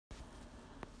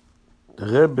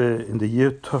The Rebbe in the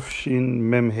year Tofshin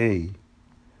Memhei,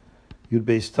 Yud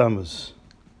Beis Tammuz,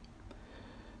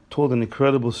 told an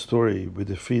incredible story with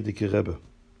the Frierdiker Rebbe.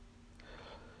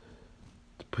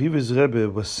 The previous Rebbe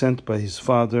was sent by his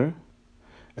father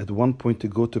at one point to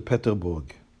go to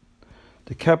Peterburg,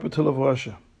 the capital of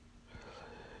Russia.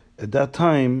 At that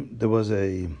time, there was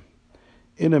a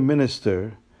inner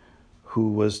minister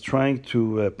who was trying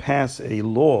to pass a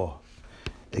law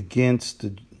against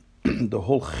the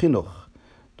whole chinuch,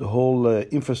 the whole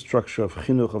infrastructure of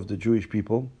chinuch of the Jewish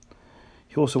people.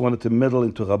 He also wanted to meddle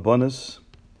into Rabbanis,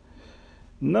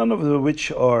 none of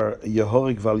which are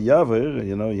Yehorik Val Yaver,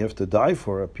 you have to die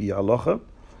for a Pi Halacha,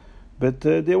 but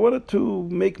they wanted to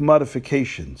make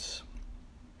modifications.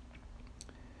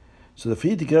 So the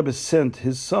Frierdiker Rebbe sent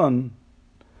his son,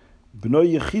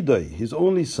 Bnei Yechidai, his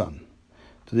only son,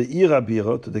 to the Ir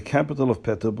Habira, to the capital of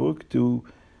Peterburg, to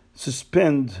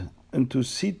suspend and to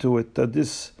see to it that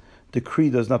this decree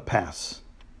does not pass.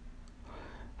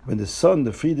 When the son,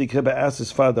 the Frierdiker Rebbe, asked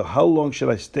his father, how long should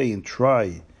I stay and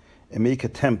try and make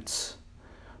attempts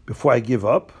before I give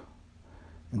up?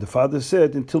 And the father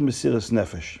said, until Mesiras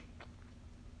Nefesh.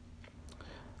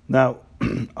 Now,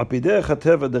 Apideh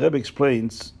Chateva, the Rebbe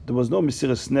explains, there was no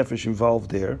Mesiras Nefesh involved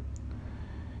there.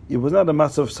 It was not a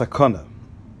matter of sakana.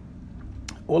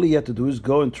 All he had to do is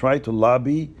go and try to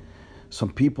lobby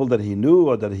some people that he knew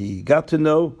or that he got to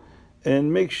know,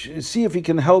 and see if he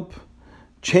can help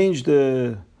change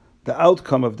the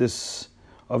outcome of this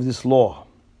law.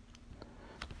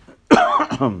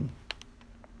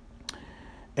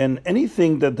 And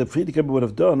anything that the Frierdiker Rebbe would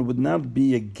have done would not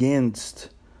be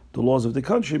against the laws of the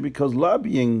country, because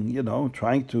lobbying,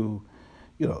 trying to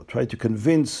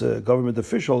convince government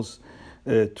officials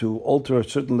to alter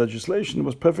certain legislation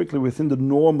was perfectly within the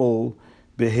normal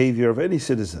behavior of any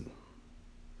citizen.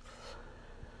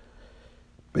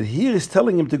 But here he's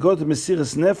telling him to go to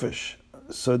Mesiras Nefesh.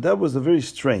 So that was very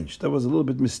strange. That was a little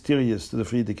bit mysterious to the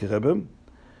Frierdiker Rebbe.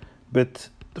 But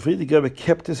the Frierdiker Rebbe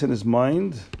kept this in his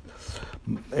mind,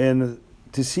 and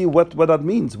to see what that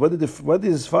means. What did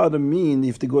his father mean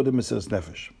if they go to Mesiras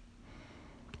Nefesh?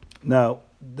 Now,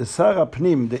 the Sar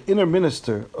HaPnim, the inner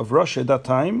minister of Russia at that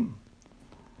time,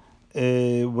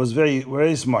 was very,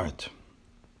 very smart.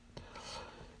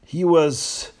 He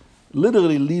was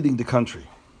literally leading the country.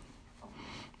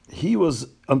 He was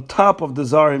on top of the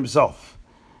Tsar himself.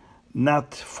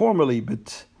 Not formally,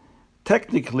 but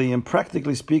technically and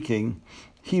practically speaking,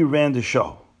 he ran the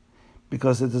show.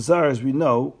 Because the Tsar, as we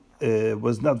know,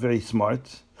 was not very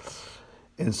smart.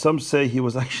 And some say he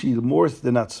was actually more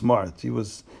than not smart. He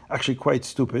was actually quite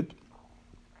stupid.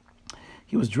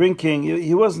 He was drinking.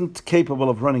 He wasn't capable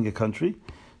of running a country.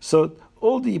 So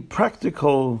all the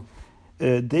practical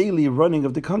daily running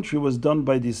of the country was done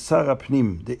by the Sar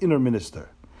HaPnim, the inner minister.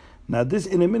 Now, this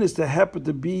inner minister happened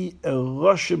to be a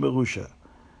Rasha Berusha,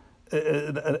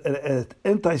 an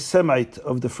anti-Semite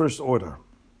of the first order.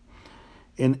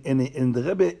 And the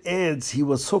Rebbe adds, he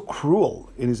was so cruel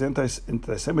in his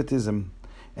anti-Semitism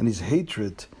and his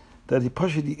hatred that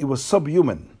he was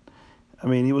subhuman. I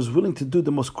mean, he was willing to do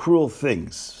the most cruel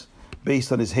things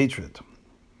based on his hatred.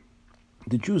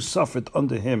 The Jews suffered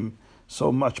under him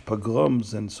so much,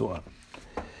 pogroms and so on.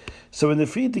 So when the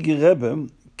Frierdiker Rebbe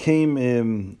came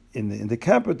in the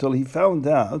capital, he found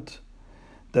out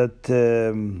that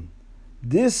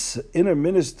this inner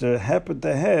minister happened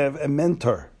to have a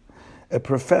mentor, a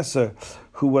professor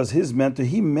who was his mentor.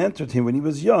 He mentored him when he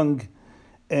was young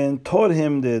and taught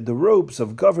him the ropes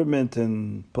of government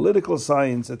and political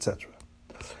science, etc.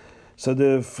 So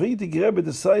the Frierdiker Rebbe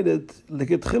decided,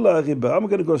 I'm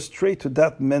going to go straight to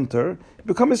that mentor,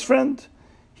 become his friend.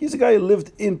 He's a guy who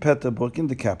lived in Peterburg, in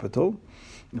the capital.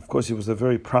 Of course, he was a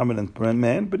very prominent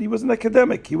man, but he was an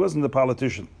academic. He wasn't a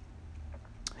politician.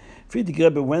 Frierdiker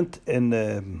Rebbe went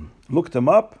and looked him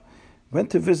up, went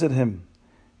to visit him,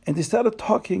 and they started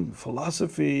talking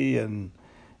philosophy and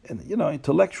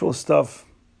intellectual stuff,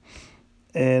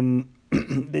 and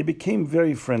they became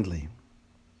very friendly.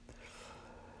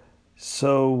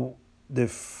 So the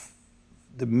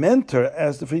mentor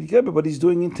asked the Frierdiker Rebbe what he's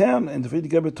doing in town, and the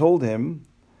Frierdiker Rebbe told him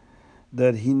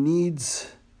that he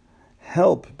needs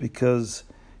help because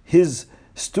his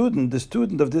student, the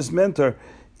student of this mentor,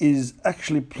 is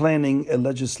actually planning a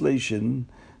legislation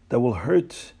that will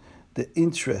hurt the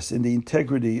interest and the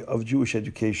integrity of Jewish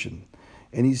education.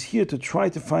 And he's here to try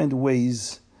to find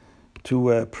ways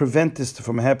to prevent this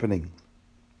from happening.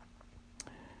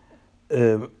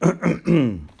 So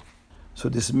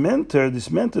this mentor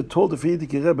told the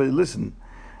Frierdiker Rebbe, listen,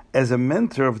 as a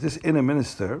mentor of this inner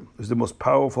minister, who's the most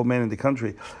powerful man in the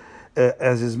country,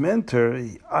 as his mentor,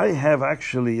 I have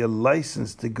actually a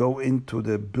license to go into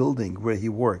the building where he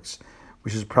works,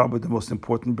 which is probably the most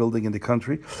important building in the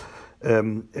country,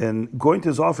 and going to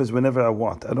his office whenever I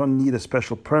want. I don't need a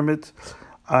special permit.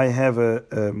 I have a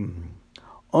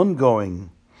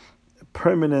ongoing,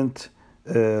 permanent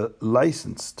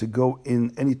license to go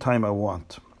in anytime I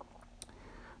want.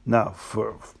 Now,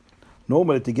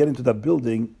 normally to get into that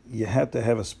building, you had to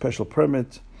have a special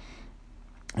permit.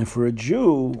 And for a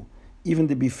Jew, even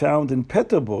to be found in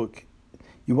Peterburg,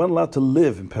 you weren't allowed to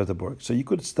live in Peterburg. So you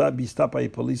could be stopped by a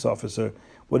police officer.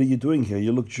 What are you doing here?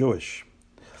 You look Jewish.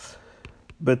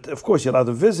 But of course, you're allowed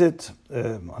to visit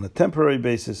on a temporary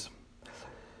basis.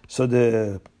 So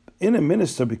the inner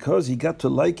minister, because he got to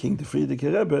liking the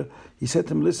Frierdiker Rebbe, he said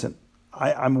to him, listen,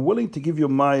 I'm willing to give you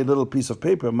my little piece of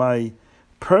paper, my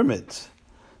permit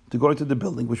to go into the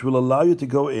building, which will allow you to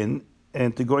go in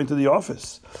and to go into the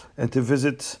office and to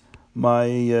visit my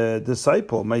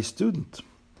disciple, my student.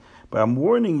 But I'm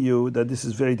warning you that this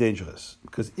is very dangerous,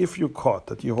 because if you're caught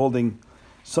that you're holding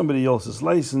somebody else's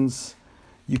license,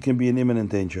 you can be in imminent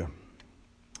danger.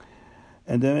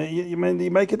 And then you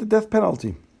might get the death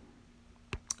penalty.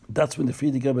 That's when the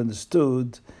Frierdiker Rebbe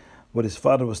understood what his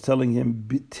father was telling him,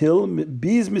 till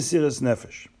bis mesiras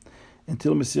nefesh,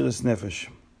 until mesiras nefesh.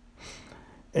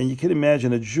 And you can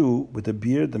imagine a Jew with a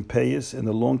beard and payas and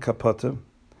a long kapata,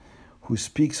 who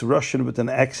speaks Russian with an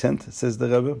accent, says the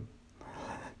Rebbe,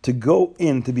 to go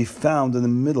in, to be found in the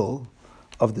middle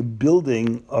of the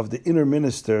building of the inner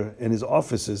minister and his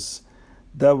offices.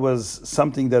 That was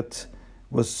something that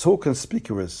was so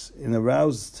conspicuous and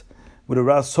would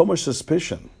arouse so much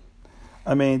suspicion.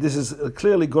 I mean, this is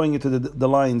clearly going into the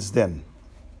lion's den.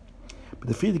 But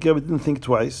the Frierdiker Rebbe didn't think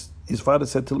twice. His father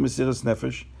said, till mesiras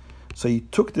nefesh. So he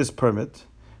took this permit,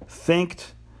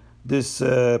 thanked this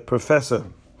professor,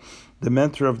 the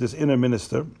mentor of this inner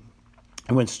minister,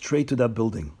 and went straight to that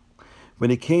building.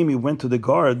 When he came, he went to the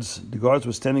guards. The guards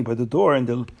were standing by the door, and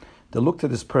they looked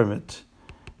at his permit,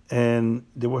 and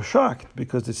they were shocked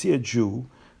because they see a Jew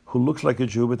who looks like a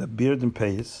Jew with a beard and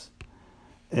payas,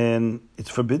 and it's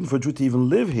forbidden for a Jew to even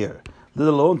live here, let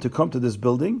alone to come to this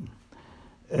building.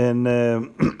 And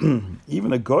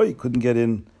even a goy couldn't get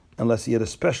in unless he had a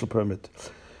special permit.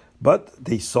 But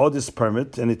they saw this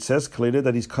permit, and it says clearly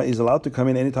that he's allowed to come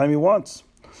in anytime he wants.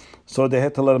 So they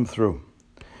had to let him through.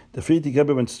 The Frierdiker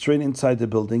Rebbe went straight inside the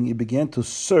building. He began to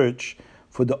search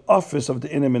for the office of the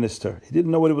inner minister. He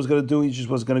didn't know what he was going to do. He just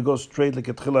was going to go straight like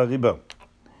a tchila riba.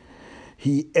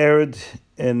 He erred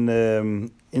in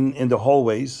the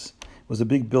hallways. It was a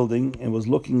big building, and was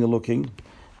looking and looking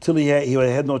till he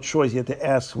had no choice. He had to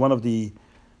ask one of the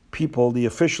people, the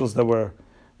officials that were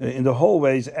in the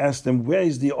hallways, asked them, where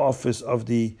is the office of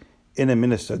the inner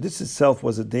minister? This itself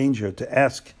was a danger to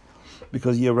ask,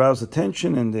 because he aroused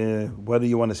attention, and whether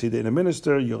you want to see the inner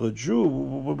minister, you're a Jew,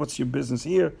 what's your business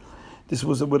here? This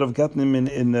would have gotten him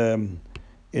in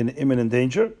imminent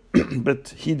danger. But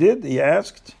he did, he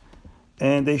asked,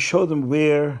 and they showed him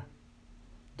where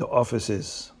the office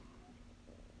is.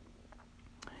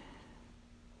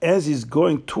 As he's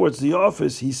going towards the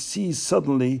office, he sees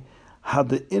suddenly how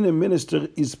the inner minister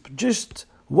is just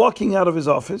walking out of his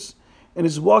office and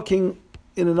is walking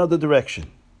in another direction.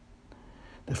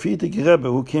 The Frierdiker Rebbe,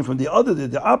 who came from the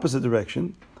opposite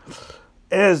direction,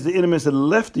 as the inner minister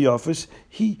left the office,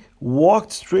 he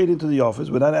walked straight into the office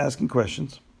without asking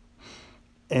questions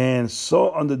and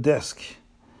saw on the desk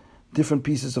different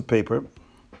pieces of paper.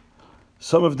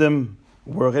 Some of them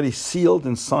were already sealed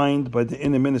and signed by the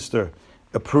inner minister,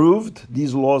 approved.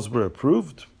 These laws were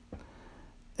approved.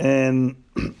 And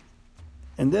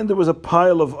then there was a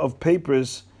pile of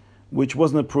papers which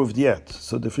wasn't approved yet.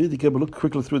 So the Frierdiker Rebbe looked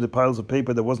quickly through the piles of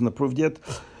paper that wasn't approved yet.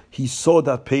 He saw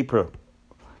that paper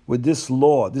where this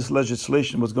law, this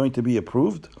legislation was going to be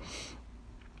approved.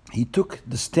 He took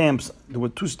the stamps. There were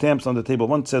two stamps on the table.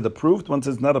 One said approved, one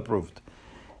says not approved.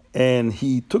 And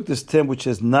he took the stamp which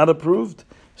says not approved,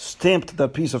 stamped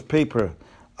that piece of paper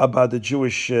about the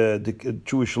Jewish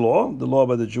law, the law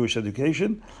about the Jewish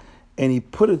education, and he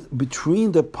put it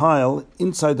between the pile,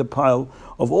 inside the pile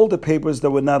of all the papers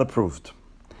that were not approved.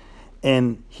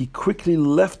 And he quickly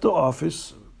left the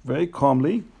office, very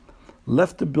calmly,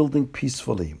 left the building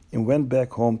peacefully, and went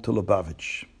back home to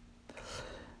Lubavitch.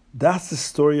 That's the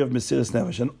story of Mesiras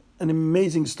Nefesh, an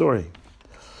amazing story.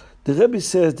 The Rebbe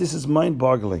says this is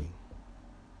mind-boggling.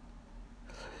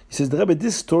 He says, the Rebbe,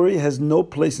 this story has no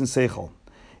place in Seichel.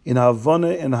 In Havana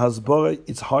and Hasbara,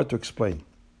 it's hard to explain.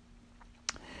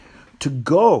 To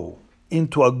go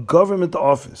into a government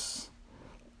office,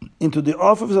 into the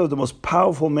office of the most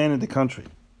powerful man in the country,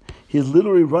 he's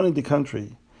literally running the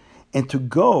country, and to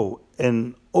go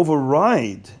and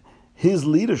override his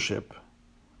leadership,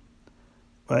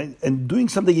 right, and doing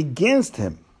something against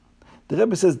him, the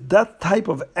Rebbe says that type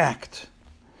of act,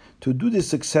 to do this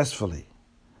successfully,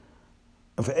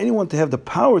 and for anyone to have the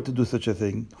power to do such a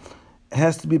thing,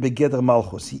 has to be begeder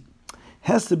malchus. He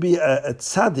has to be a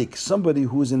tzaddik, somebody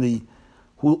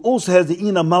who also has the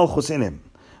ina malchus in him.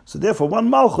 So therefore, one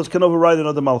malchus can override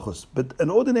another malchus. But an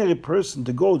ordinary person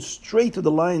to go straight to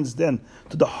the lion's den,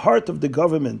 to the heart of the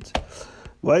government,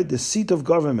 right, the seat of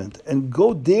government, and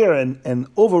go there and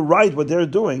override what they're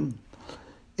doing,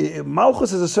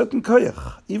 malchus is a certain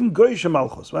koyach, even goyish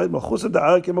malchus, right? Malchus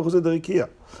da'arke, malchus da'rikia.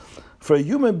 For a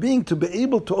human being to be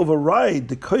able to override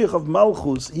the koyach of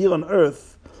malchus here on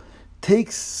earth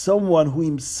takes someone who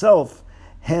himself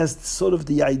has sort of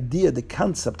the idea, the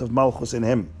concept of malchus in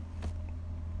him.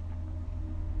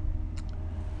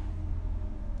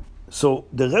 So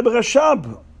the Rebbe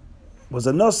Rashab was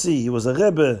a Nasi, he was a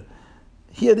Rebbe,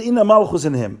 he had Ina Malchus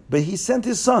in him, but he sent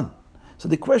his son. So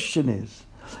the question is,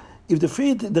 if the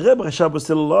Rebbe Rashab was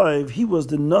still alive, he was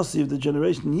the Nasi of the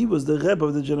generation, he was the Rebbe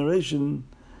of the generation,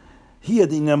 he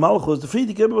had Ina Malchus, the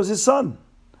Frierdiker Rebbe was his son.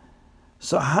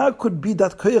 So how could be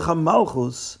that Koyach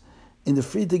HaMalchus in the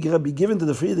Frierdiker Rebbe be given to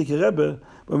the Frierdiker Rebbe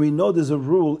when we know there's a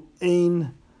rule,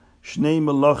 Ein Shnei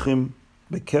Melachim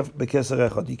Bekeser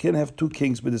Echad. You can't have two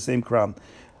kings with the same crown.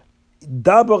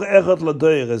 Dabar Echad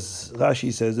Ladoyer, as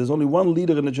Rashi says, there's only one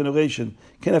leader in a generation.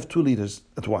 You can't have two leaders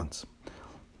at once.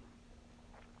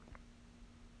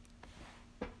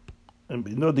 And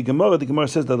you know the Gemara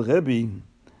says that Rebbe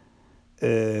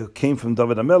came from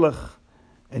David HaMelech,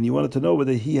 and he wanted to know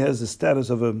whether he has the status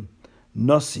of a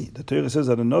Nasi. The Torah says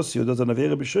that a Nasi who does an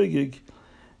Avera B'Shoigig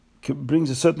brings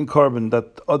a certain carbon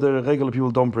that other regular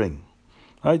people don't bring.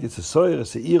 Right? It's a soyer, a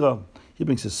seira. He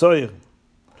brings a soyer.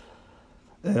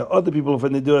 Other people,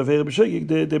 when they do Avera B'Shoigig,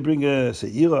 they bring a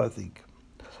seira, I think.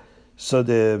 So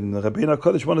the Rabbeinu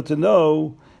HaKodesh wanted to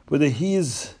know whether he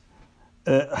has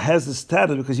the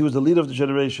status because he was the leader of the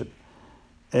generation.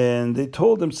 And they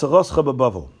told him, Saroscha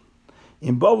b'Bavel.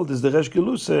 In Bavel, there's the Resh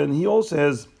Gelusa, and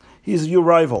he's your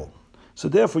rival. So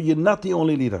therefore, you're not the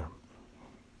only leader.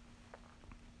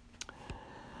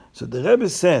 So the Rebbe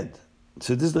said,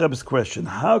 so this is the Rebbe's question,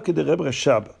 how could the Rebbe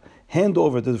Rashab hand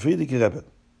over to the Frierdiker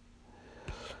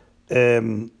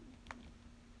Rebbe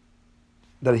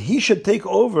that he should take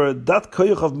over that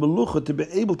koyach of melucha to be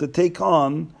able to take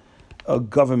on a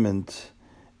government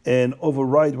and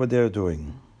override what they're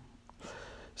doing?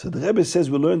 So the Rebbe says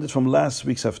we learned it from last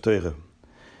week's Haftorah.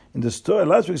 In the story,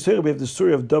 last week's Torah, we have the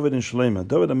story of David and Shlomo.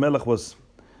 David HaMelech was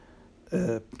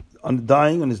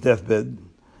dying on his deathbed,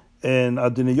 and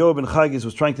Adoniyahu ben Chagis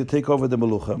was trying to take over the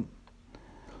Melucha.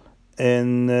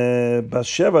 And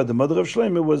Bathsheba, the mother of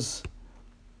Shlomo, was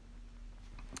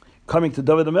coming to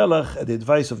David HaMelech at the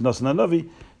advice of Natan HaNavi,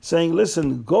 saying,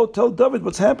 listen, go tell David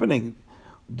what's happening.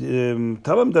 Tell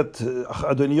him that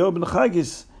Adoniyahu ben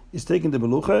Chagis is taking the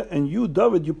Melucha, and you,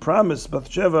 David, you promised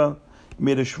Bathsheba,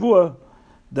 made a shvuah,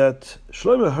 that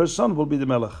Shlomo, her son, will be the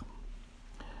Melech.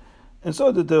 And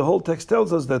so the whole text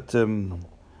tells us that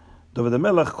David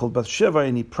HaMelech called Bathsheba,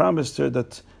 and he promised her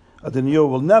that Adoniyahu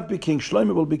will not be king,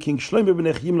 Shlomo will be king, Shlomo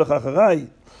b'nech yimlech acharai.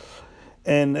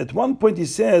 And at one point he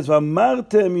says,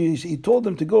 he told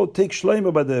them to go take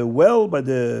Shlomo by the well, by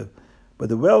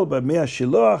Mea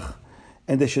Shiloach,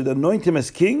 and they should anoint him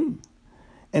as king,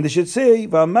 and they should say,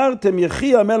 V'amartem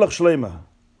yechia melech Shlomo.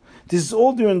 This is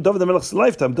all during David HaMelech's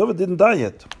lifetime. David didn't die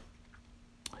yet.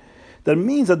 That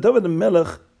means that David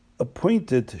HaMelech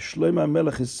appointed Shlomo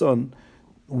HaMelech, his son,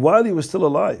 while he was still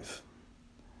alive,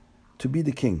 to be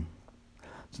the king.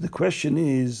 So the question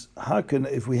is, how can,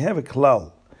 if we have a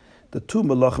klal, the two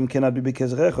melachim cannot be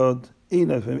bekezer echad,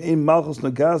 ein malchus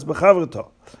nagaz b'chaverto,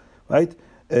 right?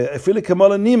 Efile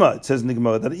kamala nima, it says in the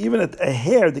Gemara, that even at a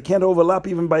hair, they can't overlap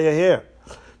even by a hair.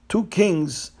 Two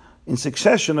kings in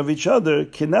succession of each other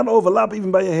cannot overlap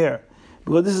even by a hair.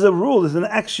 Because this is a rule, it's an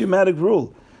axiomatic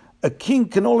rule. A king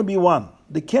can only be one.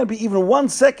 There can't be even 1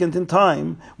 second in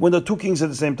time when there are two kings at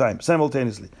the same time,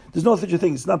 simultaneously. There's no such a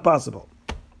thing, it's not possible.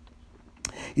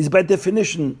 It's by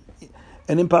definition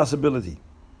an impossibility.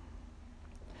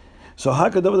 So how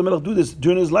could David HaMelech do this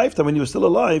during his lifetime when he was still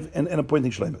alive and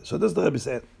appointing Shlomo? So that's the Rebbe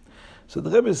said. So the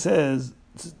Rebbe says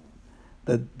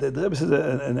that the Rebbe says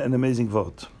an amazing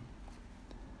word.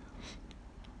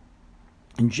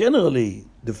 And generally,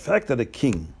 the fact that a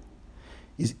king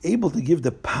is able to give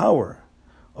the power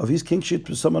of his kingship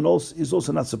to someone else is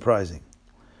also not surprising.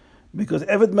 Because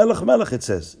Eved Melech Melech, it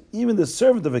says, even the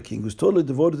servant of a king who's totally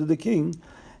devoted to the king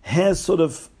has sort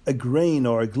of a grain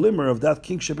or a glimmer of that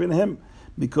kingship in him.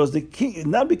 Because the king,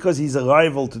 not because he's a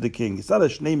rival to the king, it's not a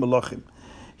Shnei Melachim.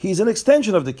 He's an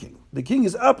extension of the king. The king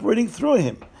is operating through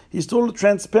him. He's totally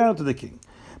transparent to the king.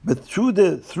 But through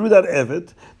that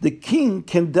Eved, the king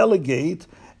can delegate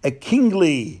a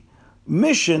kingly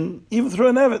mission even through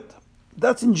an Eved.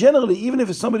 That's in generally, even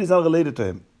if somebody's not related to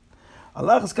him.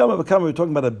 Allah has come, we're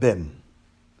talking about a Ben,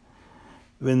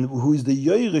 who is the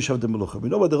Yoirish of the Melucha. We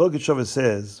know what the Rogatchover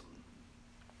says,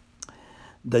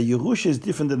 that Yerusha is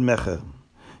different than Mecher.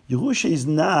 Yerusha is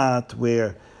not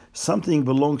where something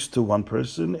belongs to one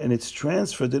person and it's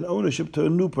transferred in ownership to a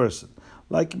new person.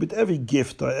 Like with every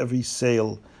gift or every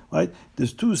sale, right?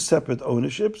 There's two separate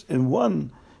ownerships, and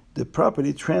one, the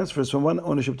property transfers from one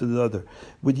ownership to the other.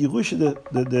 With Yerusha,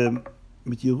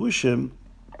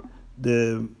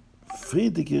 the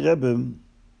Frierdiker Rebbe,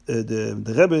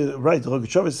 the Rebbe, right?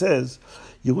 Rogatchover says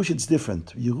Yerusha it's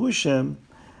different. Yerusha,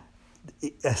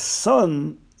 a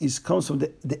son comes from the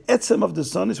etzem of the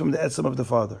son is from the etzem of the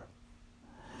father.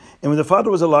 And when the father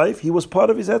was alive, he was part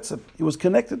of his etzem. He was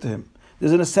connected to him.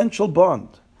 There's an essential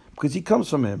bond because he comes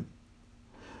from him.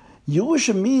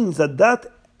 Yerusha means that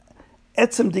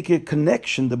etzem dike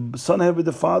connection the son had with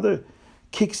the father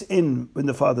kicks in when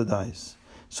the father dies.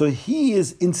 So he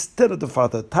is instead of the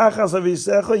father. Tachas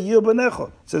avisecha yir benecho,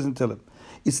 it says in Tehillim.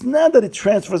 It's not that it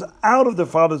transfers out of the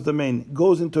father's domain,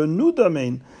 goes into a new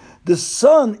domain. The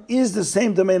son is the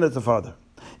same domain as the father.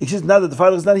 It's just now that the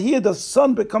father is not here, the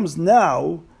son becomes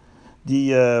now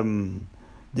the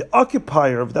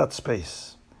occupier of that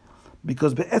space.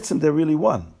 Because be'etzem they're really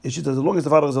one. It's just that as long as the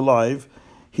father is alive,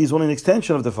 he's only an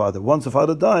extension of the father. Once the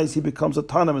father dies, he becomes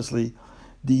autonomously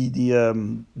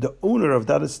the owner of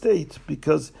that estate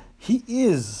because he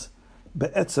is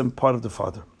be'etzem part of the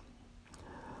father.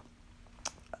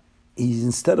 He's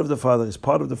instead of the father, he's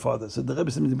part of the father. So the Rebbe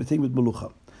is the thing with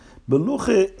Melucha.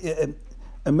 Melucha,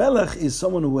 a melech is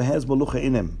someone who has Melucha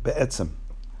in him, be'etzem.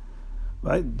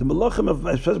 Right? The Melachim of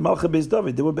especially Malcha Beis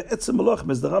David, they were be'etzem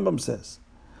Melachim, as the Rambam says.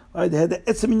 Right? They had the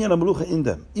etzem inyan Melucha in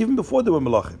them, even before they were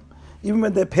Melachim, even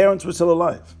when their parents were still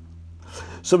alive.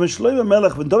 So when Shlomo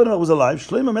Melech, when David was alive,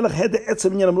 Shlomo Melech had the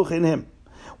etzem inyan Melucha in him.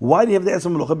 Why do you have the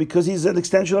etzem Melucha? Because he's an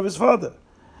extension of his father.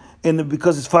 And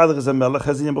because his father is a melech,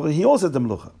 he also has the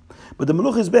melucha. But the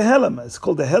melucha is behelam. It's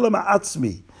called the helam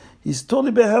atzmi. He's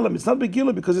totally behelam. It's not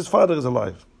begila because his father is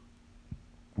alive.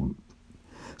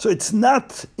 So it's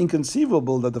not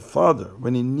inconceivable that the father,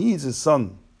 when he needs his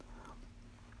son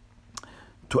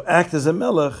to act as a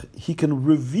melech, he can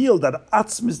reveal that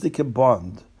atzmisdike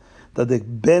bond that the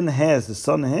ben has, the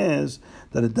son has,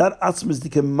 that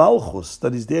atzmisdike malchus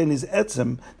that is there in his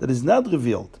etzem, that is not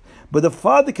revealed. But the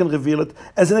father can reveal it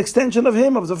as an extension of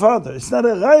him, of the father. It's not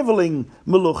a rivaling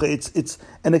melucha. It's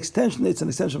an extension. It's an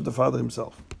extension of the father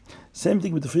himself. Same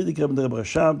thing with the Frierdiker Rebbe and the Rebbe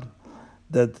Rashab.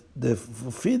 That the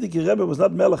Frierdiker Rebbe was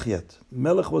not Melech yet.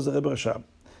 Melech was the Rebbe Rashab.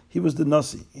 He was the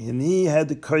Nasi, and he had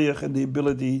the koyach and the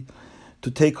ability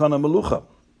to take on a melucha,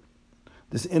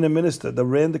 this inner minister that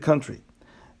ran the country.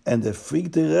 And the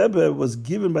Frierdiker Rebbe was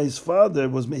given by his father.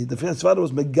 His father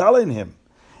was megala in him.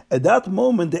 At that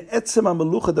moment, the etzem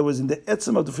HaMelucha that was in the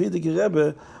etzem of the Frierdiker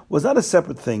Rebbe was not a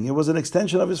separate thing. It was an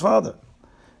extension of his father.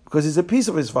 Because he's a piece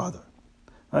of his father.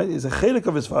 Right? He's a chelik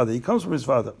of his father. He comes from his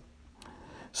father.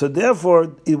 So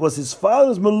therefore, it was his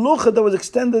father's Melucha that was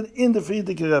extended in the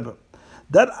Frierdiker Rebbe.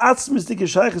 That atzmistik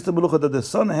shaychus the Melucha that the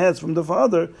son has from the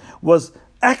father was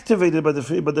activated by the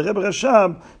Rebbe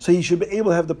Rashab, so he should be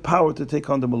able to have the power to take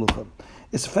on the Melucha.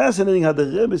 It's fascinating how the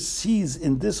Rebbe sees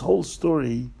in this whole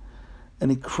story an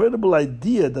incredible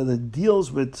idea that it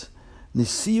deals with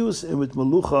Nisius and with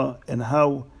Melucha, and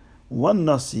how one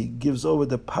Nasi gives over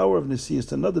the power of Nisius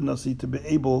to another Nasi to be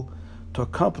able to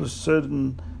accomplish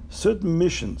certain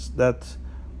missions that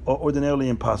are ordinarily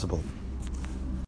impossible.